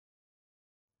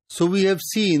So we have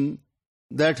seen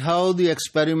that how the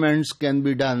experiments can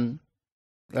be done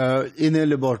in a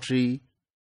laboratory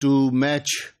to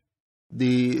match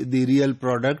the real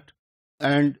product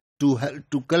and to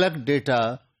collect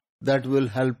data that will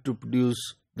help to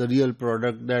produce the real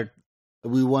product that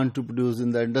we want to produce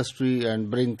in the industry and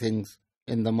bring things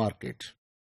in the market.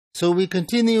 So we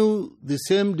continue the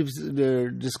same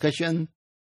discussion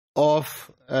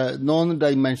of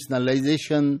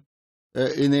non-dimensionalization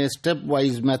in a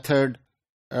stepwise method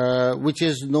which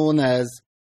is known as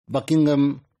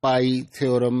Buckingham pi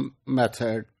theorem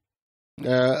method.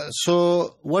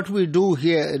 So what we do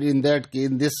here in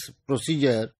this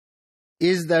procedure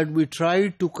is that we try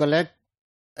to collect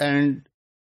and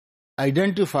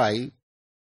identify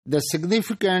the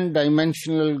significant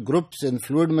dimensional groups in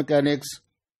fluid mechanics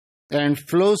and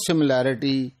flow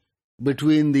similarity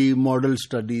between the model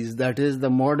studies, that is the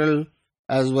model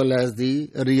as well as the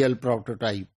real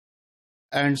prototype.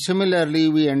 And similarly,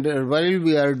 while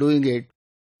we are doing it,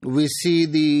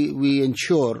 we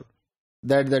ensure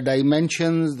that the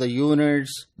dimensions, the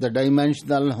units, the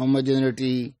dimensional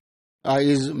homogeneity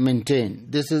is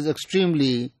maintained. This is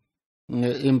extremely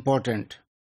important.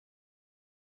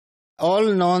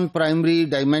 All non-primary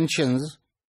dimensions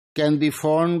can be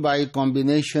formed by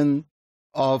combination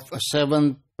of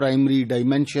 7 primary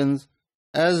dimensions,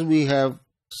 as we have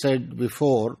said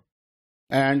before.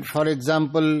 And for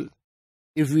example,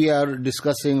 if we are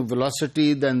discussing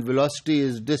velocity, then velocity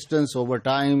is distance over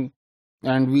time,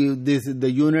 and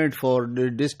the unit for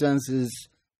the distance is,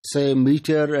 say,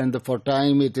 meter, and for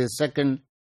time it is second.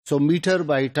 So meter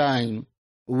by time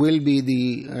will be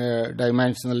the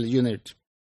dimensional unit.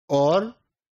 Or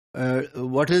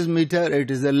what is meter?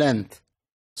 It is a length.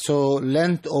 So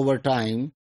length over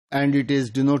time, and it is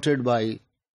denoted by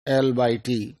L by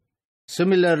T.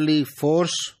 Similarly,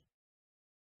 force,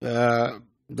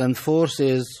 then force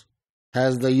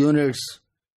has the units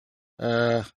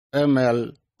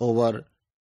ml over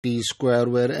T square,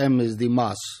 where m is the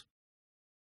mass.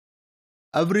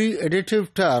 Every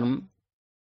additive term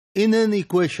in an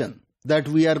equation that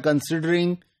we are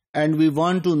considering and we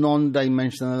want to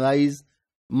non-dimensionalize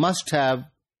must have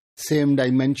same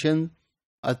dimension.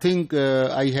 I think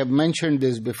I have mentioned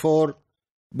this before,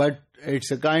 but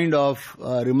it's a kind of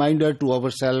reminder to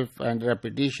ourselves and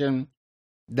repetition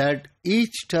that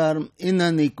each term in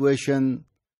an equation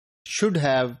should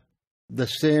have the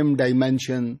same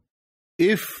dimension.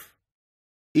 If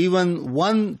even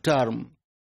one term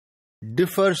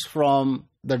differs from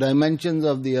the dimensions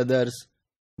of the others,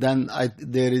 then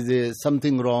there is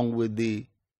something wrong with the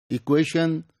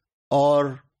equation,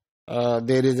 or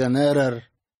there is an error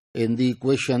in the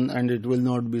equation and it will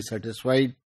not be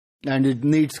satisfied and it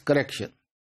needs correction.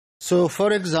 So,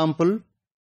 for example,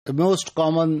 the most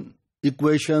common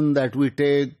equation that we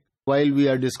take while we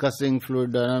are discussing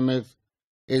fluid dynamics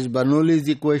is Bernoulli's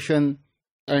equation,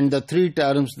 and the 3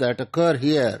 terms that occur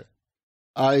here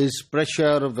is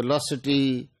pressure,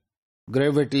 velocity,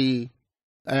 gravity,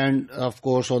 and of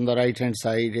course on the right hand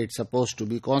side it's supposed to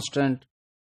be constant.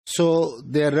 So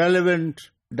their relevant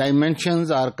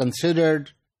dimensions are considered,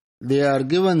 they are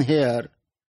given here,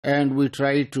 and we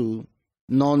try to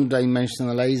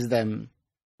non-dimensionalize them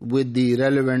with the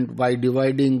relevant by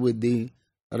dividing with the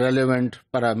relevant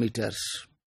parameters.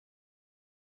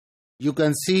 You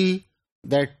can see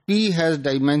that P has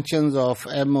dimensions of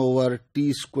m over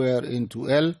T square into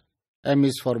L. M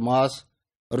is for mass,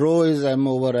 rho is m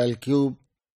over L cube,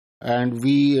 and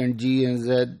V and G and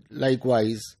Z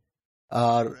likewise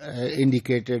are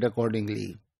indicated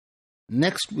accordingly.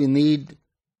 Next, we need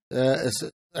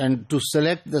and to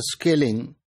select the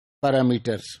scaling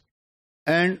parameters,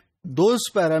 and those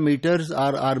parameters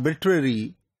are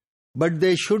arbitrary, but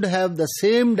they should have the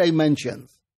same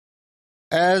dimensions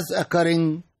as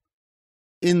occurring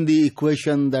in the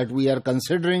equation that we are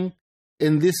considering.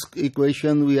 In this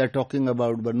equation, we are talking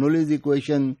about Bernoulli's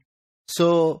equation.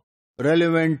 So,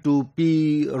 relevant to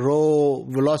P, rho,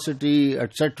 velocity,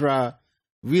 etc.,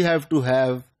 we have to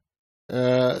have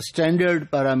standard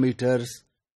parameters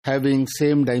having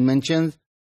same dimensions.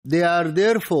 They are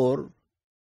therefore,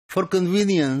 for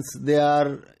convenience, they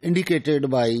are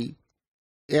indicated by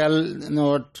L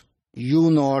naught, U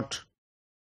naught,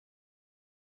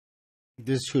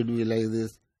 this should be like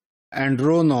this, and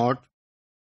rho naught.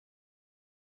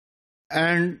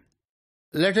 And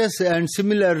let us say, and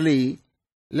similarly,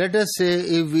 let us say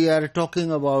if we are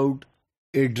talking about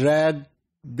a drag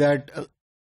that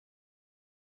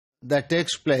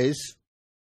takes place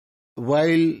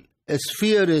while a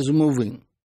sphere is moving,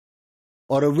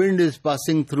 or a wind is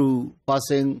passing,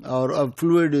 or a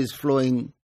fluid is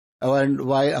flowing and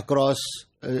across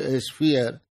a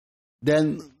sphere,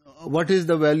 then what is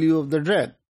the value of the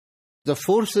drag? The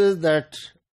forces that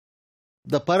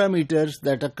the parameters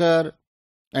that occur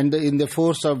and in the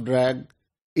force of drag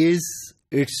is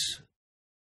its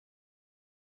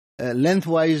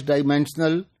lengthwise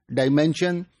dimension,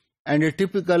 and a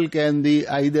typical can be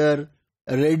either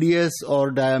radius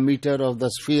or diameter of the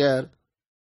sphere,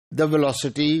 the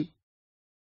velocity,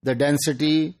 the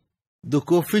density, the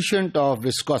coefficient of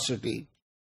viscosity.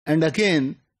 And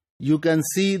again, you can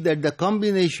see that the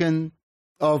combination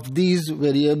of these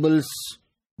variables,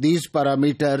 these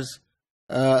parameters,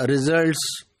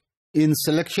 results in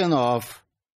selection of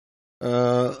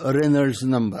Reynolds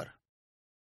number.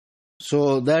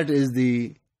 So that is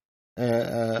the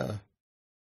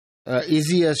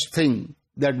easiest thing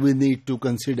that we need to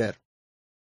consider.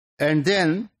 And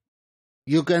then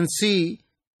you can see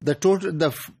the total,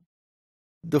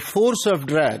 the force of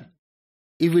drag.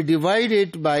 If we divide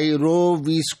it by rho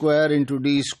v square into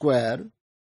d square,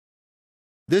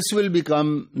 this will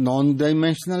become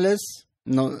non-dimensionless.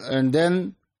 And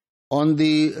then on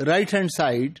the right hand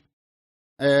side,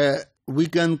 we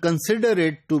can consider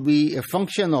it to be a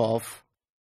function of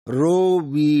rho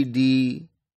v d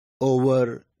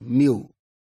over mu.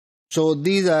 So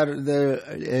these are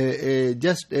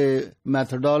just a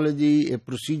methodology, a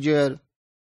procedure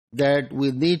that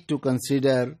we need to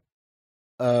consider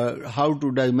how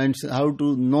to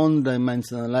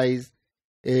non-dimensionalize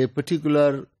a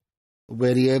particular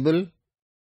variable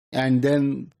and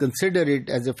then consider it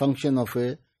as a function of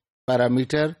a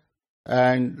parameter,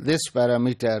 and this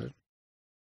parameter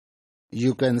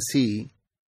you can see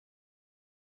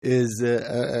is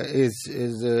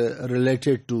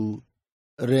related to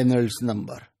Reynolds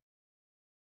number.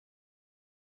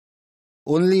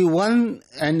 Only one,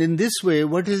 and in this way,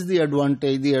 what is the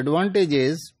advantage? The advantage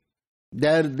is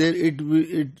that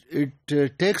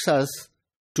it takes us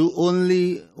to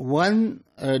only one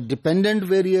dependent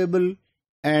variable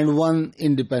and one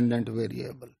independent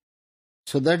variable.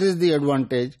 So that is the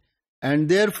advantage. And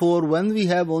therefore, when we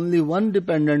have only one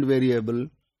dependent variable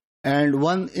and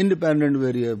one independent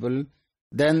variable,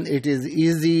 then it is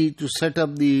easy to set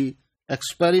up the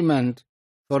experiment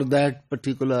for that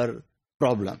particular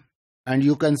problem. And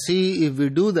you can see, if we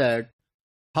do that,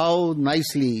 how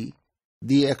nicely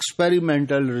the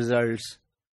experimental results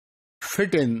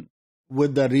fit in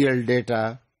with the real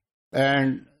data.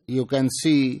 And you can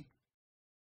see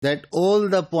that all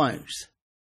the points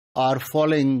are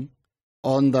falling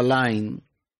on the line.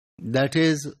 That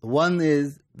is,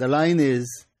 the line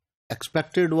is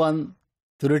expected one,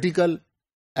 theoretical,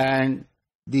 and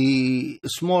the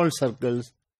small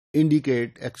circles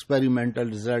indicate experimental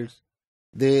results.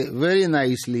 They very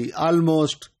nicely,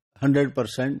 almost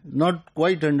 100%, not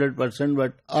quite 100%,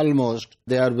 but almost,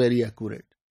 they are very accurate.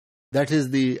 That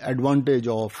is the advantage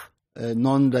of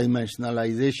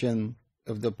non-dimensionalization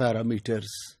of the parameters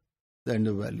and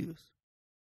the values.